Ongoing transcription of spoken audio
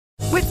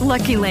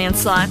Lucky Land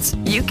Slots,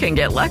 you can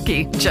get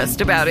lucky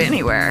just about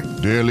anywhere.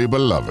 Dearly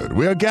beloved,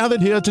 we are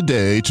gathered here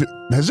today to...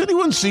 Has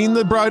anyone seen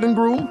the bride and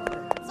groom?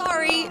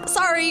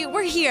 Sorry,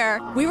 we're here.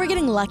 We were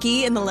getting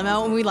lucky in the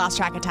limo and we lost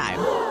track of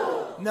time.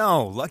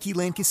 No, Lucky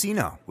Land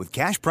Casino, with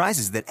cash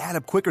prizes that add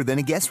up quicker than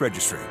a guest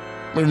registry.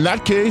 In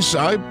that case,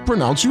 I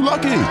pronounce you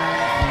lucky.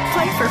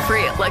 Play for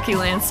free at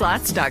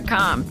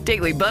LuckyLandSlots.com.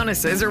 Daily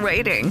bonuses are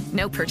waiting.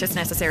 No purchase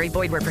necessary.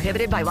 Void where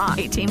prohibited by law.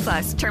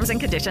 18+. Terms and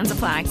conditions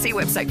apply. See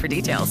website for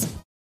details.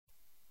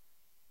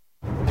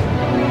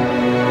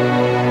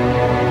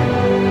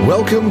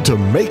 Welcome to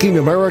Making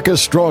America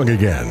Strong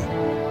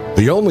Again,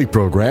 the only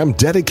program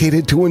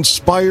dedicated to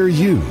inspire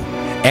you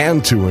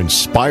and to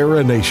inspire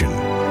a nation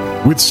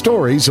with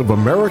stories of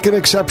American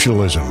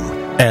exceptionalism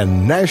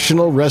and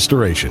national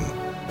restoration.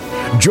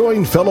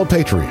 Join fellow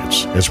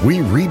patriots as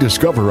we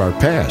rediscover our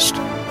past,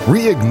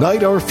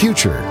 reignite our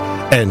future,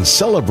 and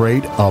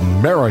celebrate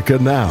America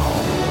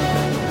now.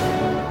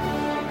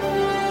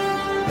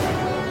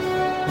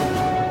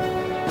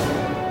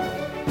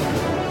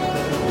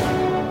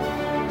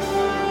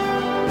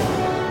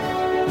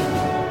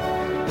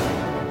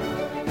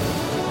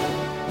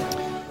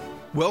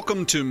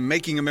 Welcome to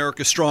Making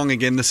America Strong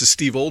Again. This is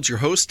Steve Olds, your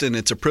host, and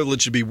it's a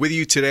privilege to be with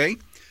you today.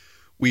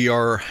 We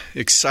are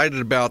excited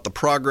about the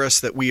progress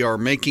that we are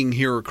making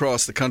here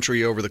across the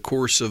country over the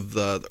course of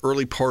the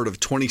early part of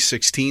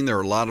 2016. There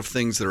are a lot of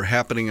things that are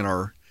happening in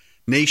our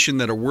nation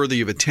that are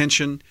worthy of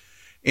attention.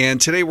 And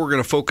today we're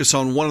going to focus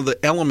on one of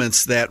the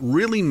elements that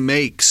really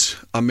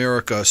makes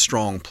America a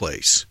strong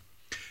place.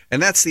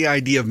 And that's the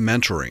idea of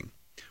mentoring.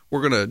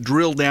 We're going to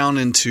drill down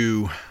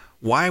into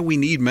why we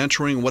need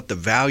mentoring, what the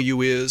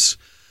value is,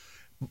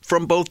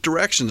 from both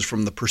directions,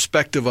 from the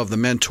perspective of the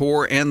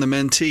mentor and the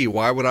mentee.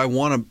 Why would I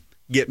want to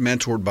get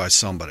mentored by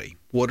somebody?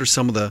 What are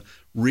some of the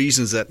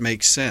reasons that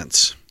make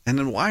sense? And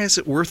then why is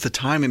it worth the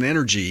time and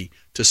energy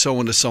to sow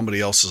into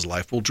somebody else's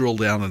life? We'll drill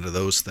down into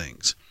those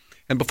things.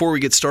 And before we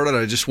get started,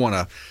 I just want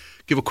to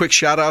give a quick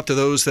shout out to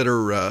those that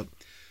are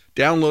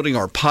downloading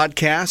our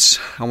podcasts.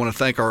 I want to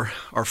thank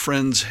our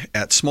friends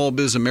at Small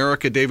Biz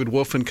America, David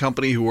Wolf and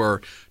Company, who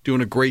are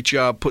doing a great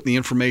job putting the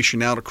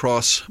information out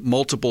across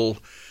multiple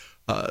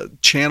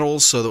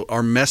channels so that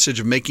our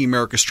message of Making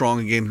America Strong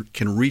Again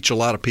can reach a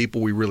lot of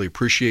people. We really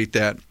appreciate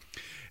that.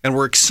 And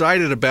we're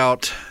excited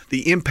about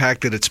the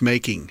impact that it's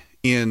making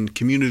in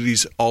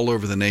communities all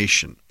over the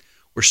nation.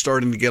 We're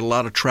starting to get a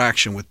lot of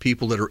traction with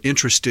people that are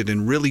interested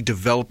in really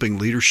developing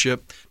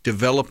leadership,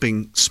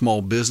 developing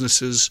small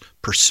businesses,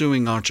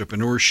 pursuing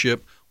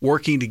entrepreneurship,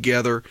 working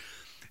together.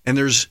 And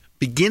there's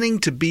beginning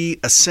to be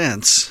a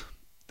sense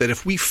that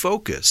if we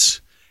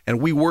focus and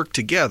we work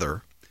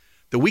together,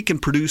 that we can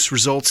produce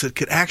results that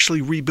could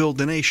actually rebuild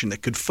the nation,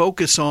 that could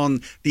focus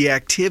on the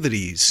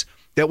activities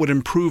that would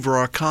improve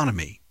our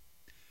economy.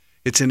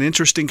 It's an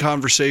interesting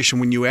conversation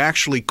when you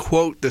actually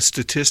quote the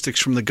statistics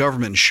from the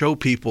government and show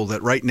people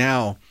that right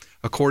now,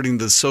 according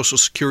to the Social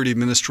Security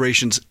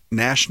Administration's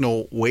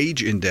National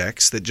Wage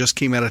Index that just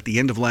came out at the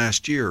end of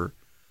last year,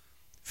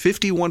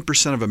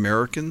 51% of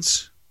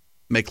Americans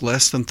make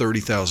less than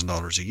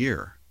 $30,000 a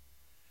year.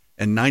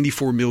 And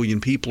 94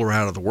 million people are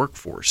out of the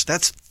workforce.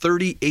 That's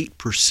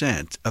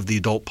 38% of the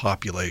adult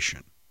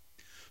population.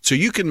 So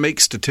you can make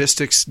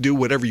statistics do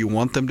whatever you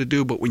want them to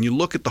do, but when you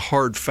look at the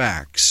hard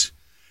facts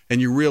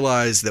and you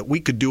realize that we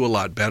could do a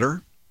lot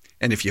better,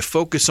 and if you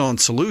focus on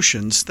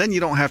solutions, then you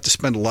don't have to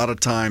spend a lot of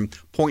time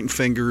pointing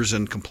fingers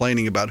and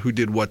complaining about who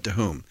did what to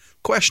whom.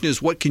 Question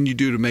is, what can you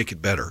do to make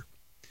it better?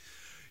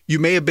 You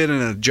may have been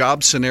in a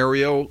job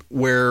scenario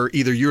where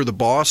either you're the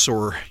boss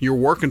or you're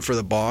working for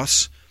the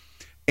boss,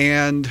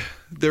 and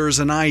there's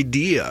an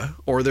idea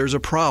or there's a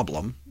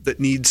problem that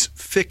needs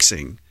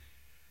fixing.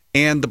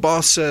 And the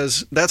boss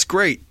says, that's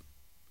great.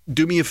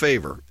 Do me a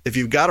favor. If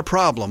you've got a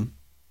problem,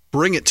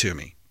 bring it to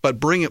me, but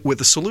bring it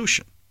with a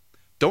solution.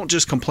 Don't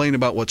just complain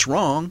about what's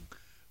wrong.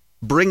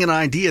 Bring an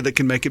idea that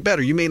can make it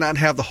better. You may not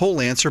have the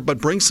whole answer,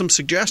 but bring some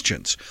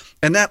suggestions.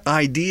 And that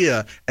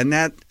idea and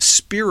that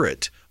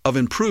spirit of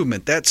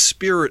improvement, that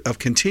spirit of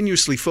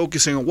continuously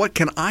focusing on what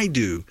can I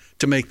do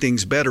to make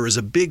things better is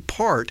a big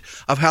part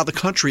of how the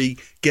country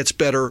gets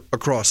better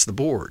across the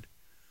board.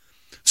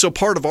 So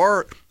part of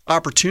our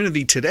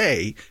opportunity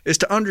today is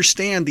to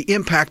understand the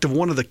impact of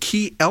one of the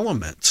key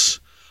elements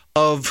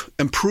of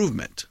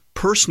improvement,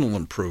 personal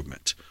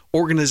improvement,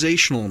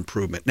 organizational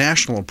improvement,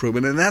 national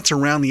improvement, and that's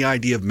around the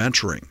idea of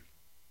mentoring.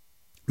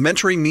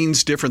 Mentoring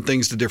means different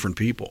things to different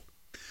people.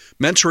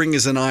 Mentoring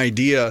is an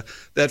idea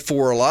that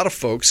for a lot of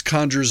folks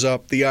conjures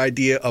up the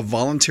idea of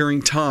volunteering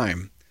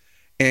time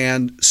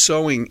and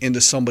sowing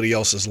into somebody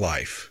else's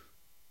life,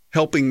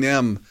 helping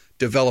them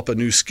develop a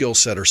new skill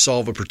set or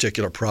solve a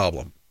particular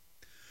problem.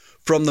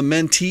 From the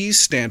mentee's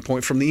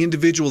standpoint, from the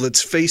individual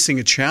that's facing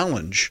a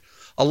challenge,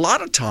 a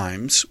lot of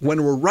times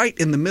when we're right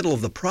in the middle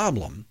of the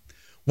problem,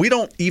 we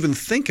don't even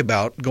think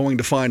about going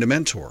to find a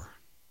mentor.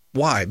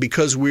 Why?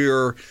 Because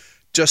we're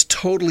just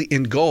totally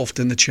engulfed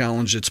in the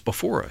challenge that's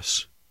before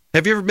us.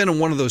 Have you ever been in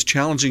one of those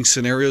challenging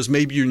scenarios,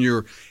 maybe in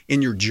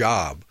your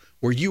job,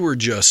 where you were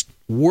just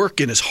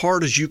working as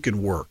hard as you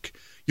can work?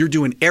 You're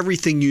doing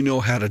everything you know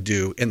how to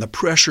do, and the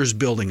pressure's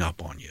building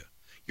up on you.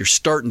 You're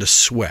starting to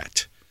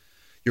sweat.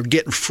 You're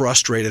getting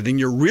frustrated, and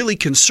you're really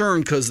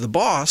concerned because the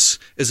boss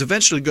is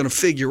eventually going to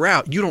figure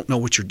out you don't know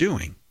what you're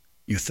doing,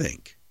 you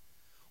think.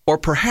 Or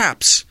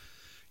perhaps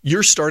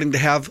you're starting to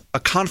have a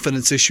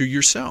confidence issue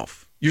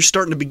yourself. You're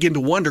starting to begin to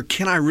wonder,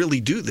 can I really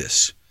do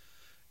this?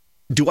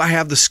 Do I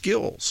have the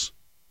skills?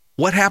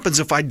 What happens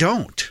if I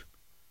don't?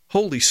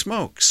 Holy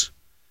smokes.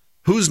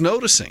 Who's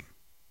noticing?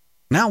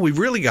 Now we've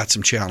really got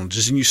some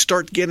challenges, and you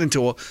start to get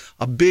into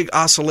a big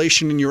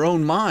oscillation in your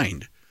own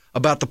mind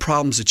about the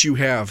problems that you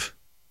have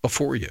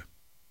before you.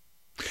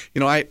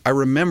 I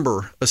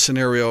remember a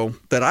scenario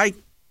that I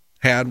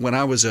had when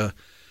I was a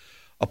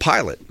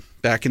pilot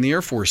back in the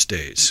Air Force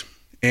days,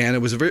 and it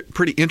was a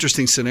pretty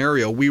interesting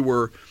scenario. We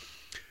were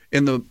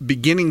in the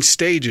beginning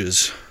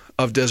stages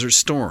of Desert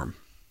Storm,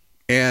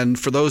 and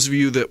for those of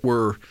you that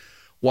were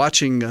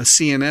watching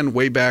CNN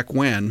way back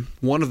when,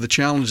 one of the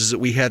challenges that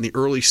we had in the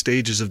early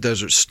stages of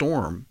Desert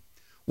Storm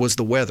was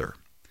the weather.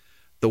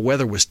 The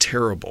weather was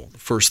terrible the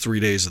first 3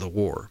 days of the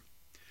war.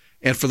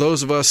 And for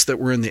those of us that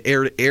were in the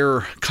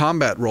air-to-air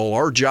combat role,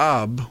 our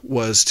job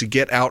was to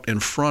get out in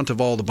front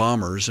of all the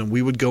bombers, and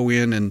we would go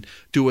in and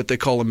do what they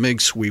call a MiG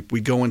sweep.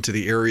 We'd go into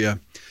the area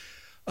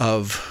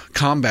of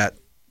combat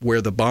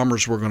where the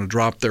bombers were going to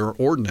drop their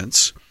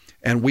ordnance,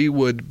 and we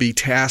would be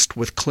tasked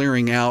with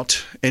clearing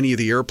out any of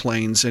the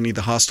airplanes, any of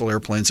the hostile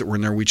airplanes that were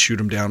in there. We'd shoot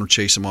them down or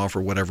chase them off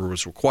or whatever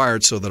was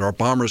required so that our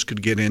bombers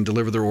could get in,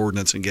 deliver their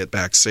ordnance, and get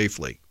back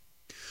safely.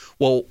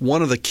 Well,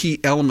 one of the key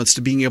elements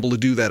to being able to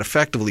do that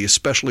effectively,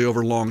 especially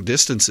over long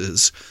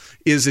distances,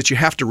 is that you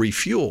have to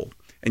refuel.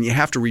 And you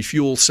have to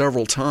refuel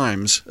several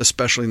times,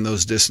 especially in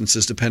those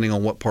distances, depending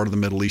on what part of the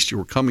Middle East you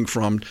were coming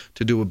from,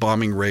 to do a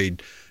bombing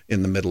raid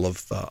in the middle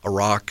of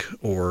Iraq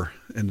or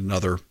in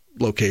another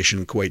location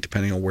in Kuwait,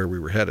 depending on where we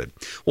were headed.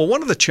 Well,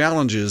 one of the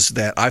challenges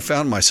that I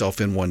found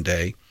myself in one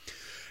day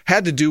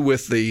had to do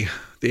with the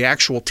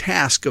actual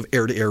task of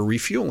air-to-air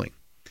refueling.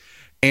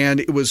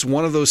 And it was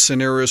one of those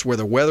scenarios where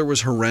the weather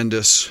was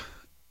horrendous.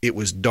 It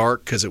was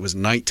dark because it was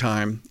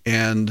nighttime.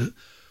 And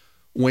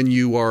when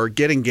you are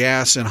getting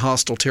gas in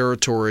hostile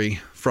territory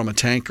from a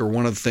tanker,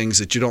 one of the things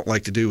that you don't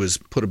like to do is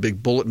put a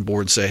big bulletin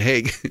board and say,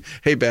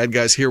 hey, bad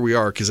guys, here we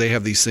are, because they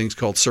have these things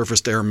called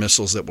surface-to-air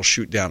missiles that will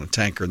shoot down a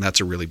tanker, and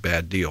that's a really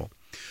bad deal.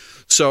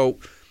 So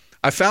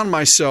I found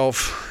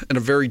myself in a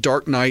very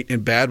dark night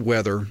in bad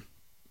weather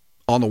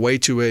on the way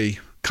to a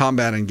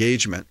combat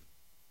engagement.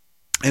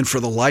 And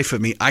for the life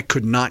of me, I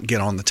could not get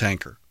on the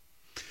tanker.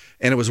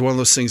 And it was one of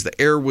those things,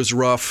 the air was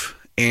rough,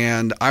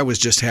 and I was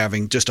just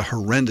having just a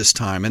horrendous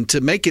time. And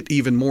to make it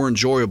even more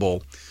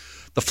enjoyable,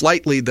 the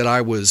flight lead that I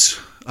was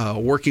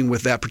working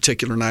with that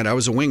particular night, I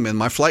was a wingman.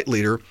 My flight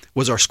leader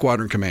was our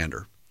squadron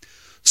commander.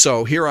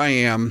 So here I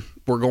am,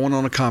 we're going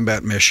on a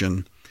combat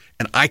mission,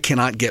 and I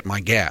cannot get my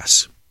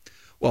gas.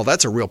 Well,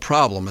 that's a real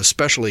problem,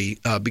 especially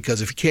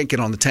because if you can't get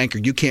on the tanker,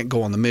 you can't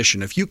go on the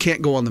mission. If you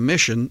can't go on the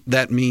mission,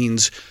 that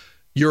means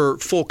your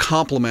full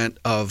complement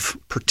of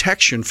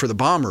protection for the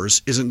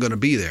bombers isn't going to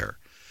be there.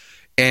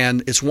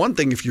 And it's one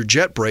thing if your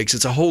jet breaks.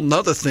 It's a whole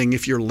nother thing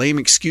if your lame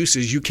excuse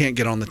is you can't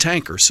get on the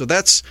tanker. So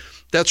that's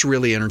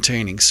really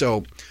entertaining.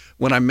 So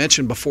when I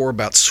mentioned before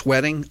about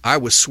sweating, I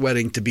was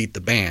sweating to beat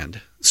the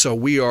band. So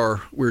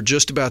we're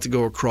just about to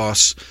go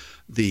across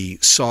the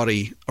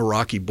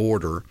Saudi-Iraqi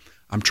border.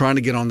 I'm trying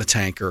to get on the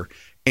tanker,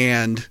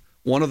 and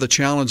one of the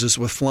challenges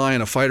with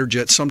flying a fighter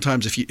jet,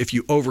 sometimes if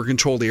you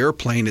over-control the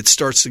airplane, it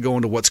starts to go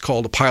into what's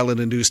called a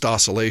pilot-induced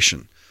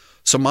oscillation.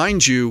 So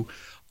mind you,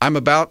 I'm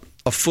about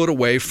a foot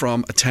away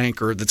from a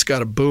tanker that's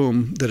got a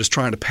boom that is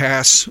trying to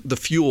pass the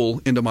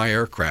fuel into my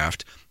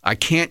aircraft. I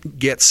can't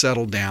get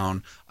settled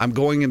down. I'm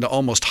going into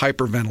almost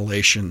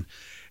hyperventilation,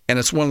 and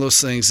it's one of those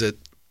things that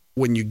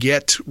when you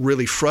get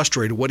really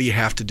frustrated, what do you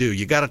have to do?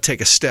 You got to take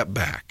a step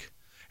back,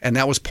 and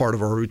that was part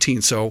of our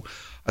routine. So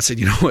I said,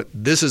 you know what,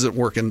 this isn't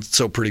working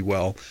so pretty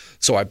well.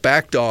 So I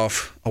backed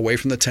off away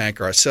from the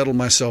tanker. I settled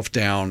myself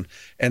down,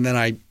 and then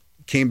I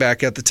came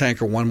back at the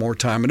tanker one more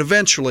time. And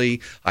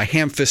eventually I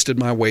ham-fisted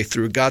my way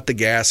through, got the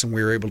gas, and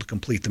we were able to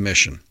complete the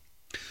mission.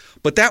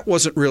 But that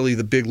wasn't really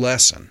the big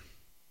lesson.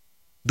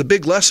 The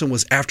big lesson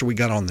was after we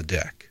got on the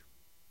deck.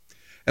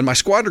 And my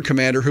squadron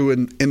commander, who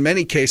in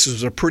many cases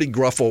was a pretty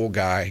gruff old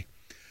guy,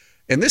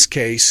 in this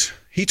case,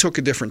 he took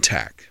a different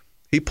tack.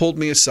 He pulled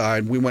me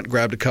aside. We went and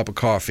grabbed a cup of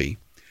coffee.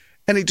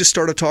 And he just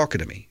started talking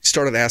to me. He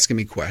started asking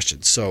me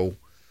questions. So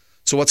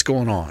what's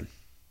going on?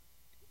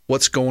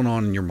 What's going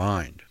on in your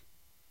mind?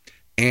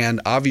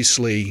 And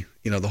obviously,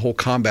 the whole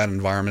combat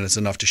environment is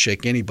enough to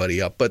shake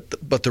anybody up.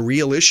 But the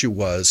real issue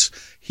was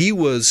he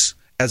was,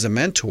 as a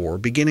mentor,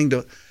 beginning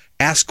to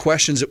ask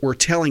questions that were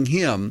telling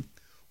him,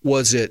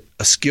 was it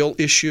a skill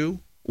issue?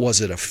 Was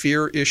it a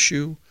fear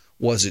issue?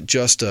 Was it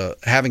just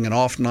having an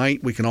off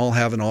night? We can all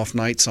have an off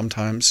night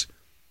sometimes.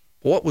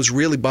 What was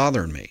really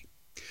bothering me?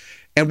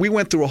 And we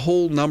went through a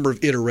whole number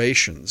of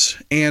iterations.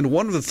 And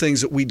one of the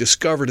things that we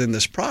discovered in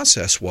this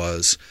process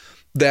was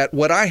that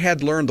what I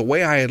had learned, the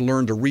way I had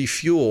learned to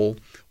refuel,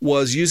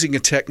 was using a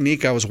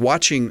technique. I was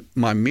watching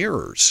my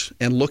mirrors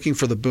and looking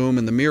for the boom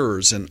in the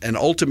mirrors, and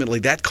ultimately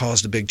that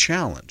caused a big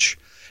challenge.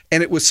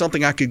 And it was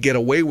something I could get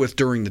away with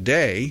during the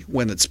day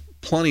when it's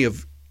plenty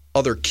of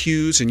other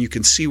cues and you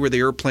can see where the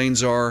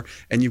airplanes are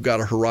and you've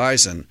got a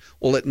horizon.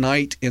 Well, at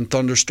night in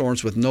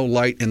thunderstorms with no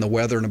light in the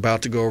weather and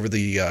about to go over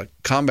the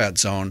combat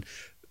zone,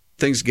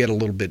 things get a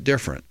little bit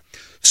different.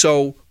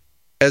 So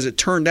as it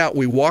turned out,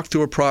 we walked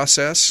through a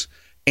process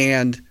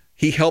and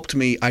he helped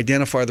me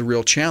identify the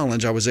real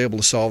challenge. I was able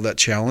to solve that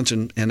challenge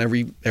and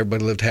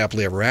everybody lived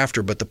happily ever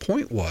after. But the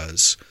point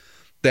was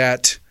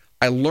that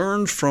I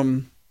learned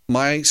from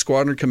my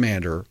squadron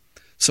commander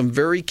some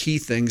very key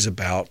things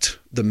about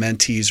the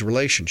mentee's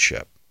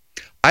relationship.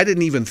 I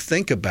didn't even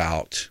think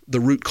about the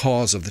root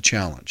cause of the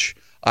challenge.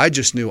 I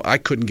just knew I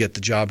couldn't get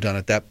the job done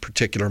at that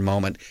particular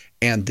moment,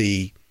 and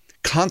the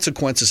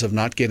consequences of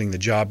not getting the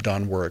job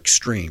done were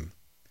extreme.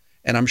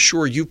 And I'm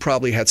sure you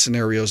probably had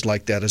scenarios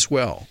like that as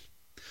well.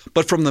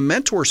 But from the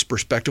mentor's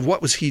perspective,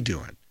 what was he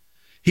doing?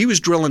 He was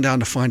drilling down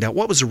to find out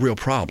what was the real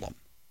problem.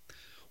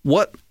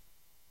 What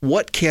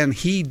can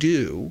he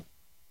do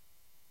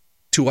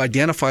to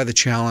identify the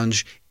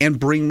challenge and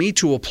bring me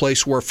to a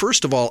place where,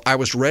 first of all, I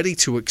was ready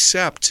to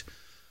accept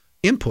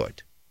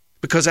input,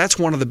 because that's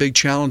one of the big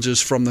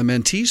challenges from the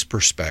mentee's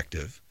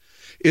perspective,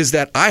 is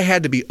that I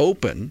had to be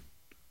open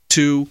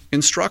to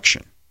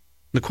instruction.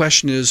 The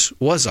question is,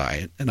 was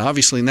I? And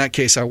obviously in that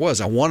case I was.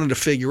 I wanted to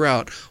figure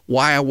out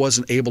why I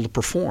wasn't able to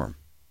perform.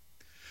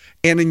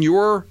 And in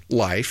your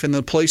life and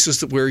the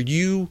places where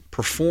you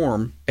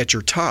perform at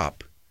your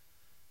top,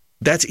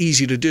 that's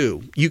easy to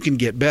do. You can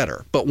get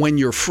better. But when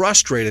you're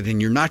frustrated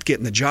and you're not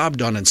getting the job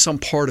done in some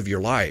part of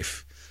your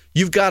life,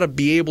 you've got to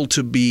be able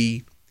to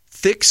be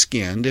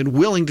thick-skinned and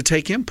willing to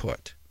take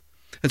input.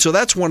 And so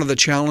that's one of the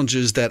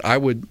challenges that I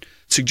would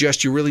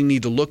suggest you really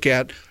need to look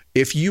at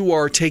if you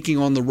are taking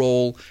on the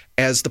role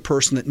as the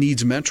person that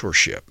needs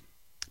mentorship.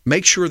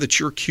 Make sure that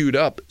you're queued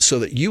up so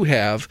that you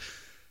have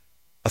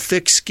a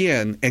thick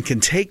skin and can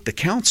take the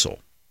counsel.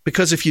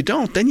 Because if you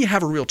don't, then you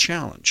have a real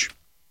challenge.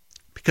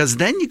 Because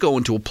then you go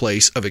into a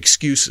place of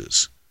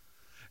excuses.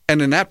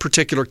 And in that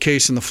particular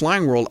case in the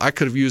flying world, I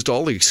could have used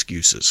all the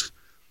excuses,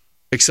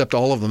 except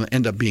all of them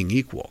end up being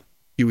equal.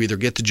 You either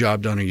get the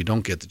job done or you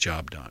don't get the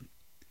job done.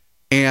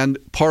 And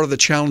part of the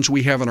challenge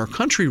we have in our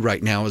country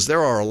right now is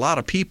there are a lot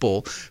of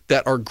people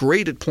that are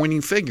great at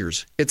pointing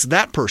fingers. It's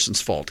that person's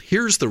fault.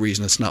 Here's the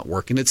reason it's not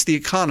working. It's the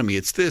economy.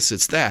 It's this.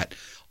 It's that.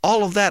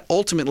 All of that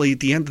ultimately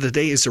at the end of the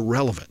day is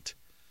irrelevant.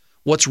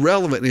 What's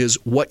relevant is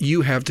what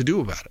you have to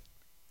do about it.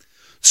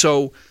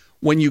 So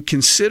when you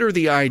consider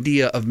the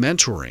idea of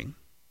mentoring,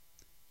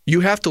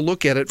 you have to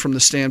look at it from the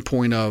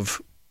standpoint of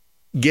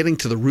getting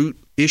to the root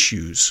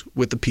issues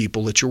with the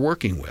people that you're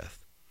working with.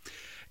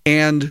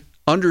 And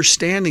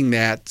understanding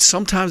that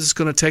sometimes it's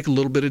going to take a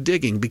little bit of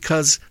digging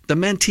because the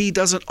mentee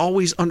doesn't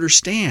always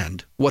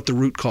understand what the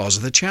root cause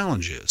of the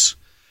challenge is.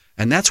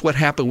 And that's what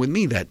happened with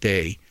me that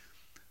day.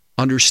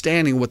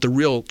 Understanding what the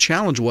real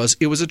challenge was,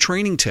 it was a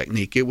training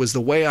technique. It was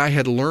the way I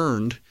had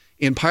learned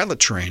in pilot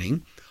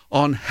training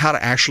on how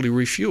to actually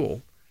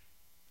refuel.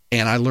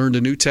 And I learned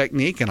a new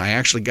technique, and I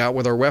actually got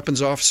with our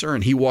weapons officer,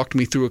 and he walked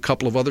me through a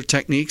couple of other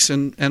techniques,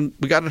 and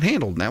we got it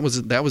handled. And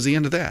that was the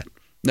end of that.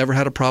 Never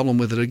had a problem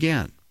with it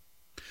again.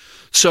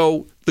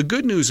 So the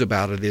good news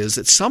about it is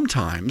that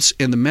sometimes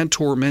in the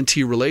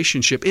mentor-mentee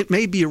relationship, it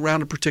may be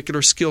around a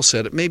particular skill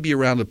set. It may be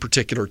around a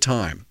particular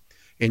time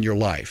in your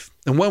life.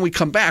 And when we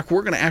come back,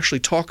 we're going to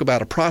actually talk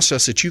about a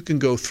process that you can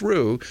go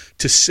through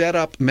to set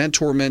up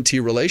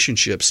mentor-mentee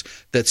relationships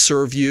that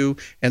serve you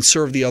and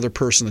serve the other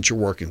person that you're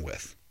working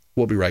with.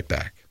 We'll be right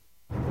back.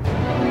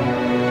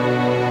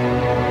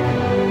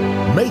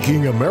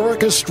 Making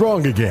America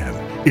Strong Again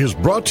is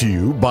brought to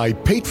you by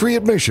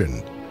Patriot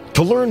Mission.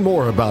 To learn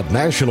more about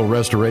national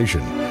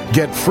restoration,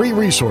 get free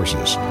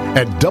resources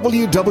at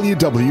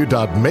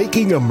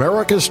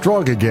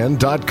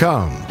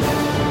www.makingamericastrongain.com.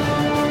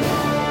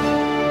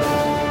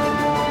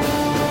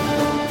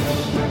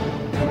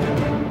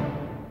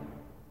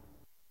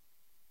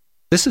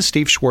 This is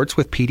Steve Schwartz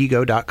with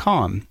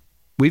PDGo.com.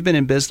 We've been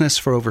in business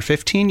for over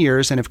 15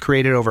 years and have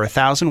created over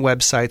 1,000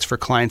 websites for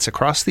clients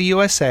across the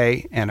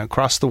USA and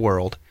across the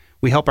world.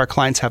 We help our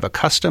clients have a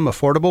custom,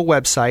 affordable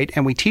website,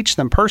 and we teach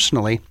them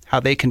personally how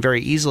they can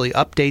very easily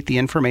update the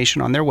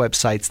information on their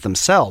websites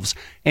themselves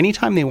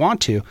anytime they want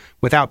to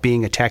without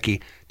being a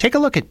techie. Take a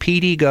look at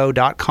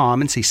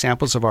pdgo.com and see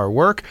samples of our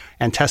work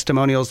and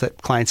testimonials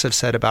that clients have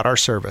said about our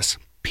service.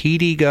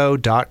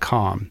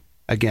 pdgo.com.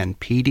 Again,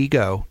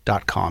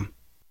 pdgo.com.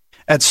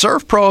 At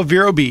ServPro of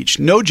Vero Beach,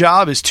 no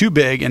job is too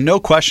big and no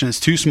question is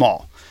too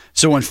small.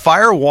 So when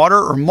fire, water,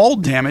 or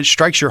mold damage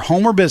strikes your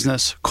home or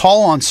business,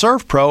 call on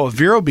ServPro of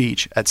Vero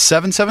Beach at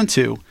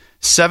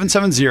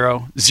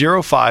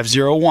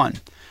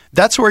 772-770-0501.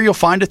 That's where you'll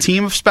find a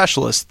team of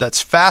specialists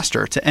that's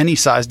faster to any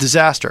size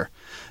disaster.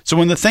 So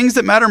when the things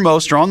that matter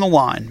most are on the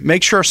line,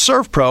 make sure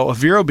ServPro of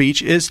Vero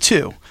Beach is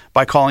too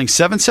by calling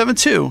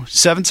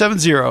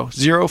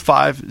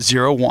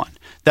 772-770-0501.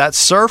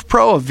 That's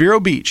ServPro of Vero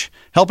Beach,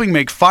 helping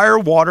make fire,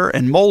 water,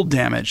 and mold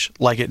damage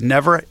like it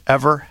never,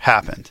 ever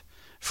happened.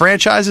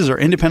 Franchises are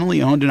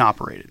independently owned and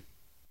operated.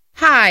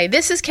 Hi,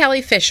 this is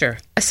Kelly Fisher,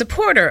 a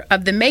supporter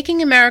of the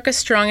Making America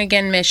Strong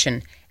Again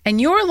mission,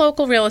 and your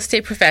local real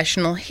estate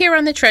professional here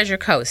on the Treasure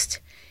Coast.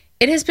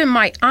 It has been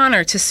my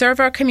honor to serve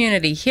our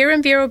community here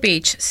in Vero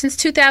Beach since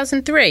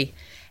 2003,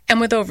 and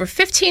with over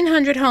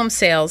 1,500 home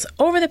sales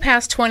over the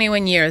past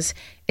 21 years,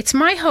 it's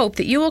my hope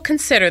that you will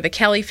consider the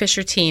Kelly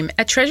Fisher team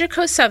at Treasure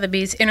Coast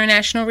Sotheby's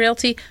International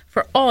Realty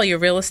for all your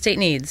real estate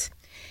needs.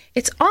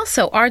 It's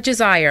also our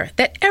desire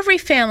that every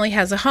family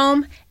has a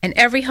home and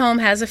every home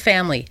has a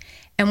family,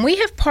 and we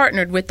have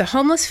partnered with the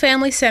Homeless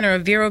Family Center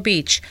of Vero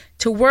Beach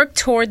to work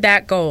toward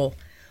that goal.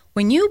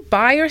 When you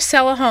buy or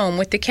sell a home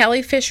with the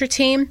Kelly Fisher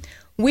team,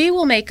 we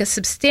will make a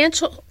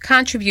substantial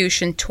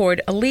contribution toward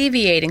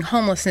alleviating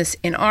homelessness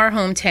in our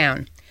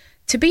hometown.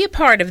 To be a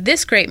part of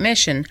this great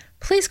mission,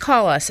 please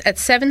call us at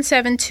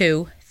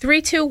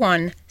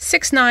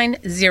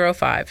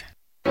 772-321-6905.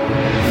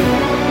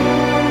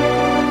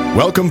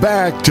 Welcome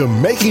back to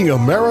Making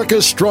America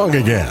Strong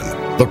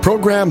Again, the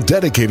program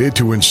dedicated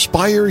to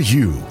inspire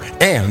you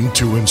and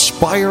to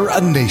inspire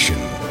a nation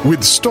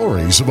with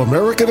stories of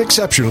American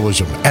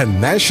exceptionalism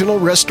and national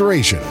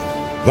restoration.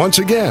 Once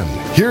again,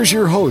 here's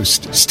your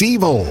host,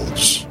 Steve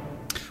Olds.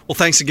 Well,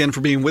 thanks again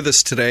for being with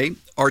us today.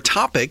 Our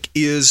topic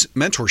is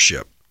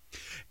mentorship.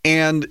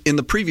 And in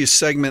the previous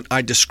segment,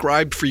 I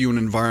described for you an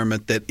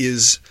environment that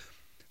is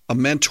a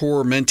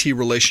mentor-mentee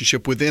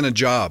relationship within a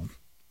job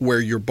where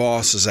your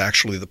boss is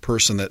actually the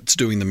person that's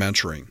doing the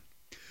mentoring.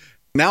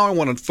 Now I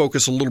want to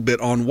focus a little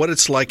bit on what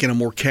it's like in a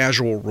more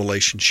casual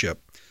relationship,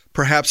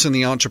 perhaps in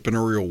the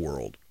entrepreneurial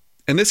world.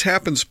 And this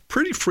happens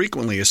pretty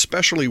frequently,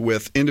 especially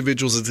with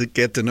individuals that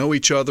get to know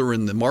each other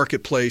in the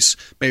marketplace.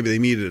 Maybe they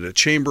meet at a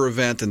chamber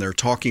event and they're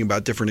talking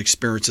about different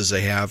experiences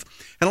they have.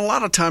 And a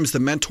lot of times the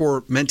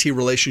mentor-mentee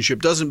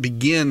relationship doesn't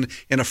begin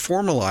in a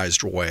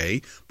formalized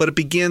way, but it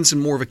begins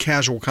in more of a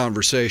casual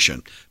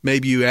conversation.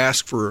 Maybe you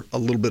ask for a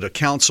little bit of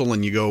counsel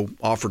and you go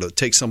offer to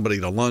take somebody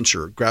to lunch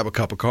or grab a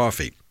cup of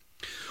coffee.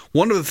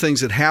 One of the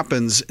things that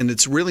happens, and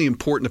it's really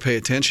important to pay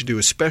attention to,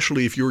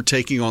 especially if you're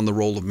taking on the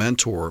role of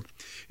mentor,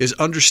 is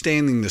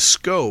understanding the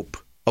scope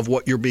of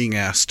what you're being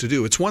asked to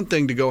do. It's one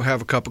thing to go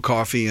have a cup of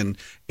coffee and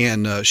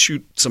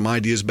shoot some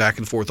ideas back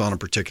and forth on a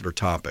particular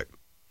topic.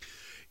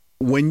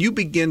 When you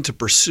begin to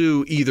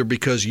pursue either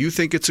because you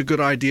think it's a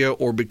good idea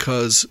or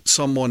because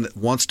someone that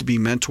wants to be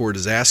mentored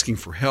is asking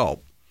for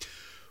help,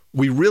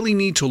 we really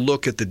need to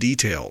look at the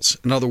details.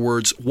 In other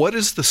words, what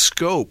is the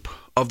scope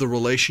of the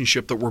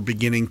relationship that we're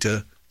beginning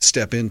to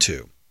step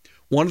into?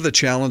 One of the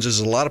challenges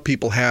a lot of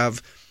people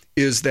have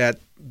is that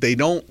they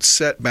don't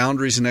set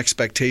boundaries and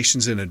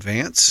expectations in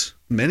advance.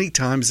 Many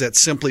times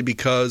that's simply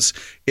because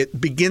it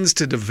begins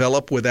to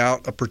develop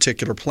without a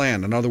particular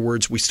plan. In other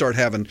words, we start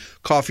having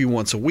coffee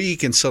once a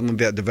week and suddenly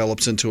that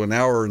develops into an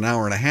hour and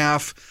a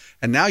half.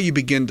 And now you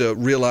begin to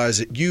realize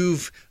that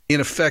you've,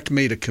 in effect,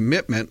 made a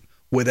commitment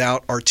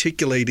without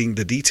articulating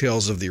the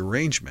details of the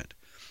arrangement.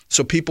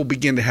 So people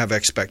begin to have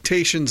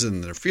expectations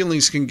and their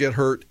feelings can get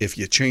hurt if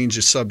you change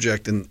the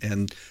subject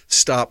and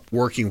stop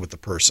working with the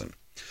person.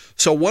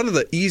 So one of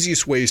the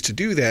easiest ways to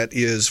do that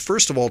is,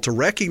 first of all, to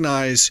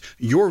recognize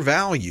your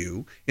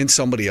value in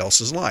somebody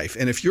else's life.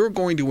 And if you're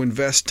going to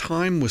invest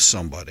time with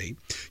somebody,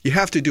 you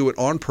have to do it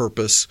on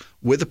purpose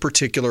with a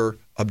particular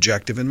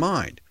objective in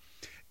mind.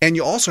 And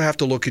you also have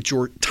to look at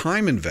your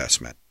time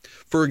investment.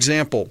 For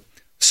example,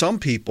 some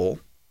people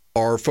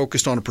are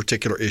focused on a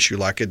particular issue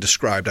like I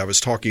described. I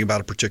was talking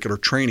about a particular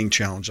training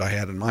challenge I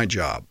had in my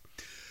job.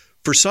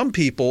 For some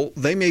people,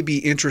 they may be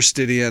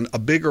interested in a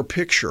bigger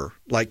picture,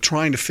 like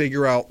trying to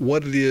figure out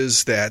what it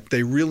is that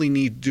they really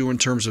need to do in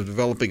terms of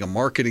developing a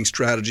marketing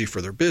strategy for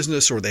their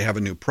business, or they have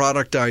a new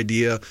product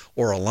idea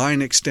or a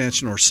line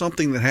extension or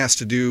something that has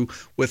to do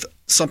with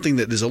something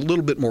that is a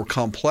little bit more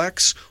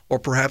complex or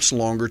perhaps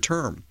longer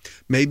term.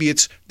 Maybe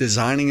it's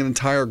designing an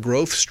entire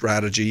growth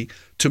strategy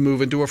to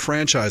move into a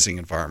franchising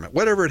environment.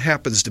 Whatever it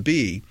happens to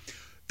be,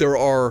 there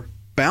are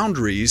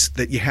boundaries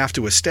that you have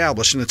to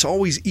establish, and it's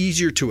always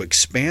easier to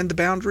expand the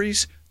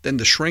boundaries than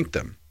to shrink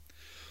them.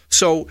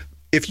 So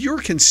if you're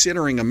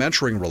considering a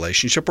mentoring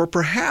relationship, or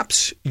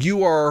perhaps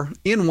you are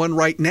in one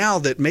right now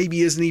that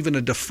maybe isn't even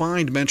a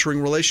defined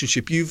mentoring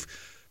relationship,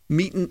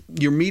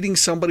 you're meeting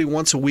somebody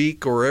once a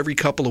week or every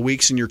couple of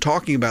weeks and you're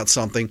talking about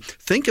something,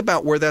 think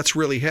about where that's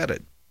really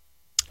headed.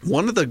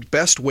 One of the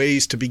best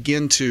ways to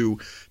begin to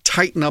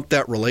tighten up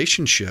that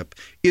relationship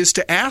is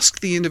to ask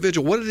the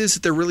individual what it is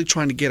that they're really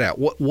trying to get at.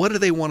 What do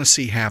they want to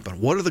see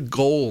happen? What are the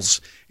goals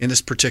in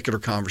this particular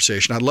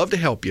conversation? I'd love to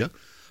help you,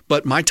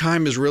 but my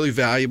time is really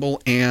valuable,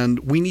 and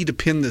we need to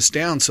pin this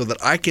down so that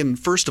I can,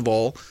 first of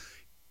all,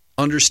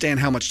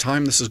 understand how much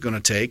time this is going to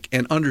take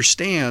and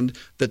understand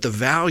that the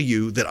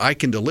value that I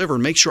can deliver,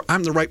 and make sure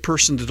I'm the right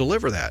person to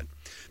deliver that.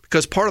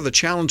 Because part of the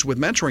challenge with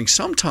mentoring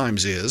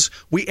sometimes is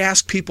we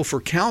ask people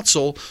for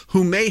counsel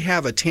who may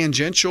have a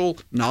tangential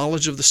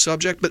knowledge of the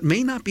subject but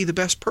may not be the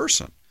best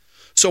person.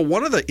 So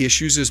one of the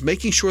issues is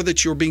making sure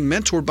that you're being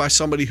mentored by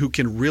somebody who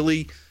can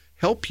really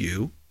help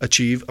you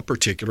achieve a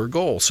particular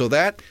goal. So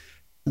that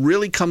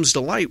really comes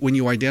to light when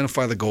you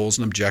identify the goals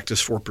and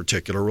objectives for a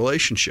particular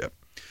relationship.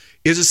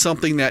 Is it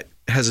something that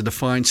has a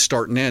defined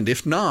start and end?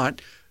 If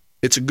not,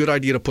 it's a good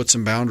idea to put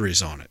some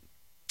boundaries on it.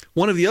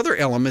 One of the other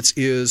elements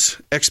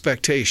is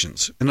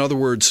expectations. In other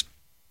words,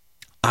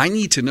 I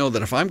need to know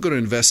that if I'm going to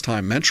invest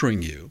time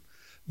mentoring you,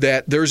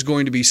 that there's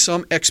going to be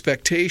some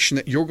expectation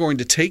that you're going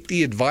to take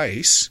the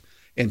advice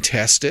and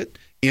test it,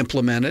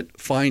 implement it,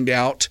 find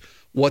out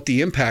what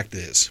the impact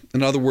is.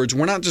 In other words,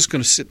 we're not just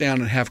going to sit down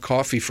and have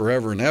coffee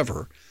forever and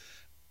ever,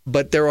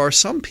 but there are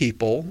some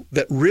people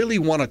that really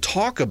want to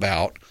talk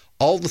about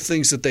all the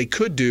things that they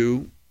could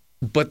do,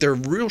 but they're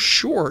real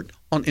short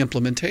on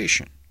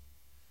implementation.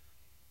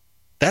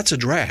 That's a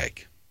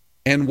drag.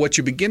 And what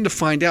you begin to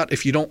find out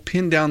if you don't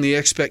pin down the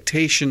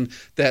expectation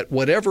that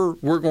whatever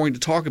we're going to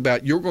talk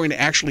about, you're going to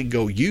actually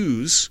go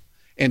use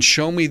and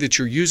show me that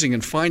you're using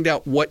and find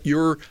out what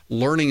you're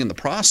learning in the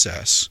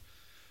process,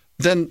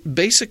 then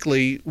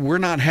basically we're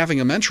not having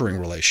a mentoring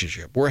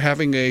relationship. We're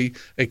having a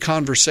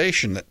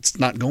conversation that's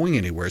not going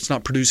anywhere. It's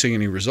not producing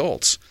any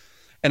results.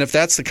 And if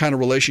that's the kind of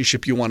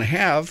relationship you want to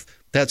have,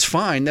 that's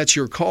fine. That's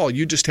your call.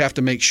 You just have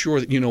to make sure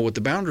that you know what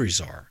the boundaries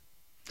are.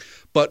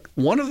 But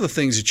one of the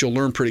things that you'll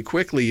learn pretty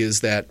quickly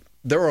is that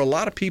there are a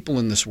lot of people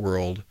in this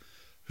world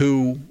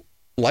who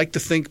like to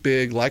think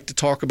big, like to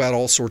talk about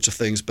all sorts of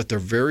things, but they're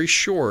very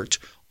short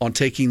on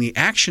taking the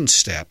action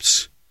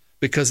steps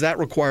because that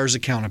requires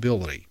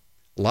accountability.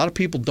 A lot of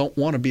people don't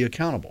want to be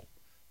accountable.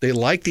 They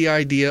like the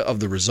idea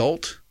of the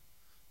result,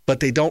 but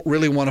they don't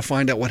really want to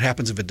find out what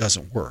happens if it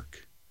doesn't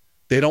work.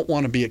 They don't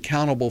want to be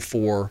accountable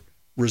for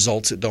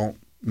results that don't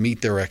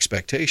meet their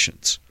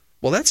expectations.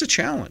 Well, that's a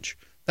challenge.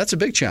 That's a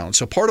big challenge.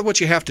 So part of what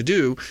you have to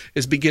do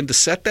is begin to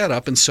set that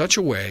up in such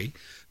a way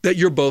that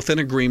you're both in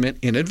agreement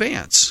in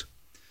advance.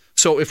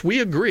 So if we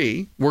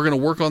agree, we're going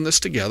to work on this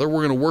together,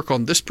 we're going to work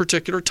on this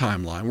particular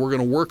timeline, we're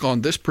going to work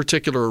on this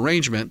particular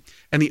arrangement,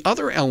 and the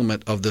other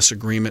element of this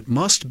agreement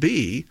must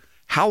be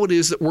how it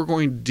is that we're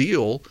going to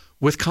deal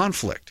with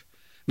conflict.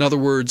 In other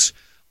words,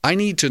 I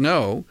need to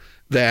know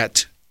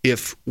that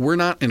if we're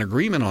not in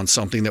agreement on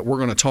something, that we're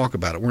going to talk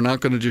about it. We're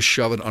not going to just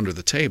shove it under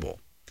the table.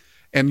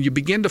 And you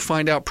begin to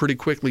find out pretty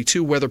quickly,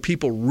 too, whether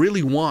people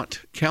really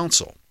want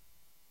counsel.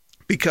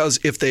 Because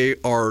if they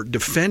are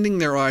defending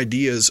their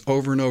ideas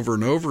over and over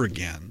and over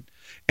again,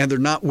 and they're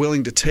not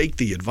willing to take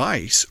the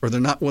advice, or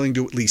they're not willing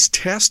to at least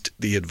test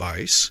the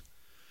advice,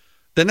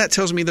 then that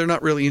tells me they're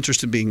not really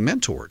interested in being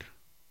mentored.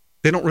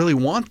 They don't really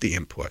want the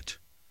input.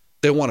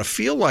 They want to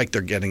feel like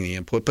they're getting the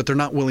input, but they're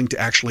not willing to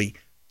actually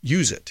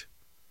use it.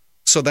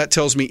 So that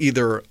tells me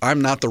either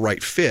I'm not the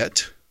right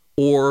fit,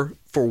 or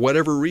for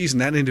whatever reason,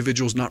 that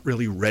individual is not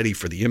really ready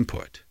for the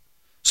input.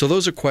 So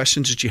those are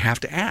questions that you have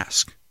to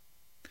ask.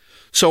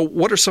 So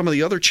what are some of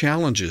the other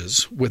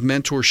challenges with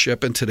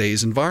mentorship in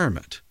today's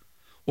environment?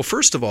 Well,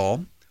 first of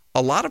all,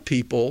 a lot of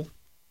people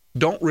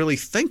don't really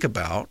think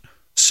about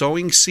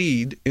sowing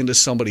seed into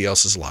somebody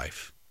else's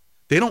life.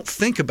 They don't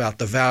think about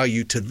the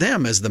value to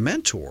them as the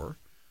mentor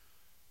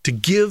to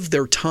give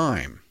their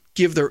time,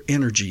 give their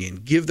energy,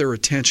 and give their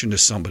attention to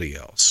somebody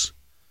else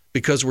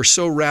because we're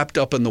so wrapped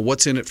up in the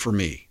what's in it for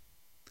me.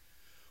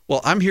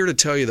 Well, I'm here to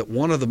tell you that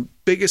one of the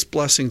biggest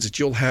blessings that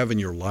you'll have in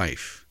your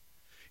life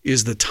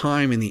is the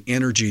time and the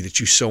energy that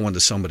you sow into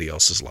somebody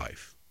else's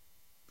life,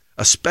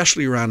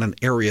 especially around an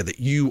area that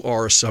you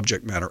are a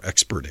subject matter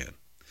expert in.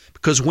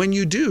 Because when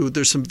you do,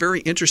 there's some very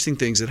interesting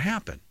things that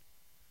happen.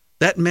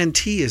 That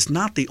mentee is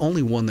not the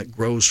only one that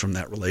grows from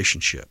that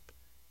relationship.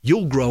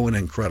 You'll grow in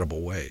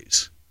incredible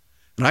ways.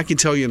 And I can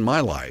tell you in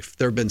my life,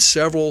 there have been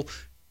several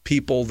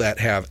people that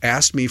have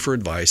asked me for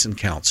advice and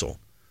counsel,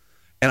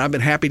 and I've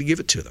been happy to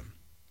give it to them.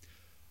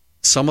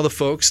 Some of the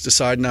folks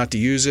decide not to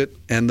use it,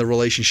 and the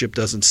relationship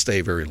doesn't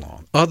stay very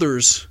long.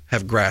 Others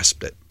have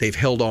grasped it. They've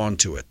held on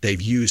to it.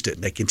 They've used it,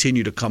 and they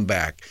continue to come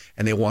back,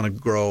 and they want to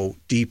grow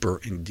deeper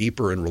and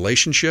deeper in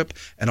relationship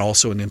and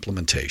also in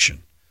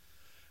implementation.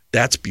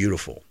 That's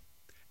beautiful.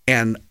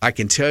 And I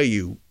can tell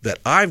you that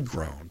I've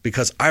grown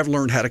because I've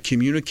learned how to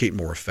communicate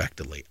more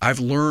effectively. I've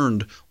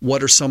learned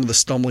what are some of the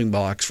stumbling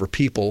blocks for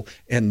people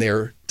and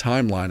their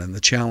timeline and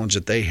the challenge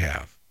that they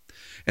have.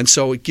 And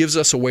so it gives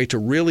us a way to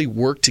really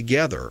work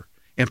together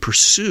and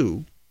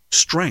pursue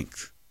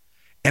strength.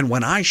 And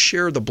when I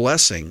share the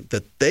blessing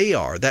that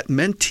that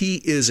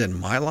mentee is in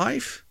my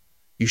life,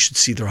 you should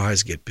see their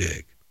eyes get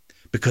big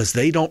because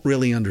they don't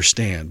really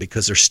understand,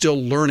 because they're still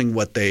learning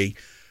what they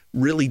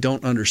really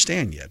don't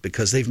understand yet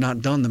because they've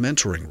not done the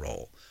mentoring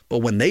role. But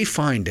when they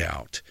find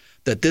out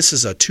that this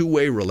is a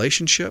two-way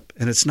relationship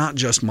and it's not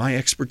just my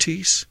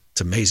expertise,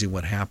 it's amazing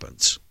what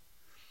happens.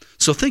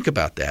 So think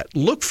about that.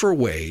 Look for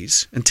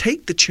ways and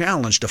take the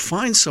challenge to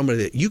find somebody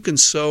that you can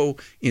sow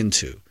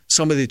into,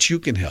 somebody that you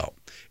can help.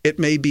 It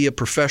may be a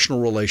professional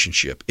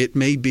relationship. It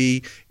may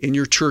be in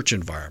your church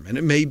environment.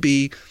 It may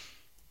be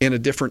in a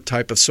different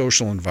type of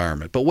social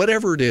environment. But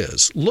whatever it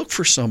is, look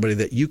for somebody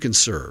that you can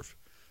serve,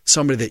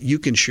 somebody that you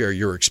can share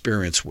your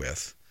experience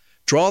with.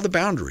 Draw the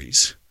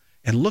boundaries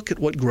and look at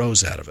what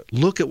grows out of it.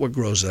 Look at what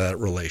grows out of that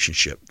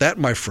relationship. That,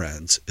 my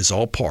friends, is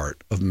all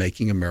part of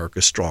making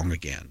America strong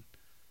again.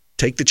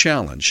 Take the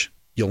challenge.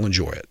 You'll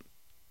enjoy it.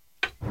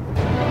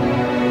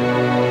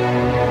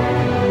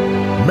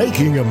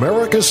 Making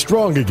America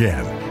Strong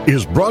Again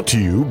is brought to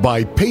you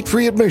by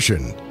Patriot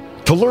Mission.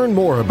 To learn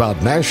more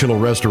about national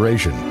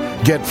restoration,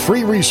 get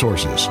free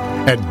resources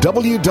at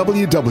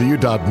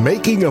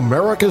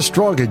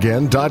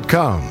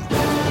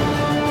www.makingamericastrongagain.com.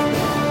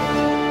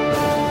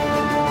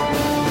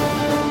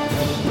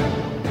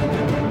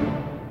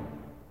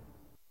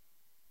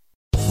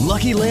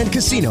 Lucky Land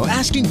Casino,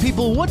 asking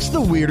people, what's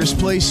the weirdest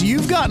place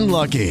you've gotten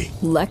lucky?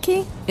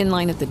 Lucky? In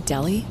line at the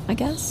deli, I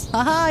guess?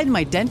 Aha, in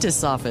my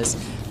dentist's office.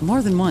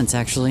 More than once,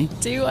 actually.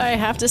 Do I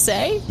have to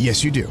say?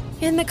 Yes, you do.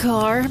 In the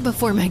car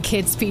before my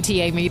kids'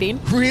 PTA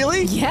meeting.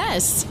 Really?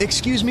 Yes.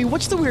 Excuse me,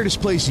 what's the weirdest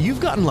place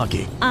you've gotten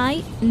lucky?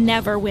 I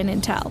never win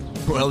and tell.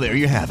 Well, there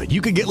you have it. You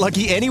can get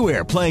lucky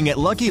anywhere, playing at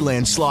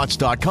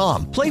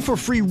LuckyLandSlots.com. Play for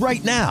free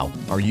right now.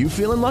 Are you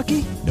feeling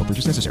lucky? No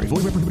purchase necessary.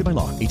 Void where prohibited by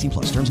law. 18+.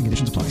 Terms and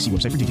conditions apply. See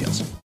website for details.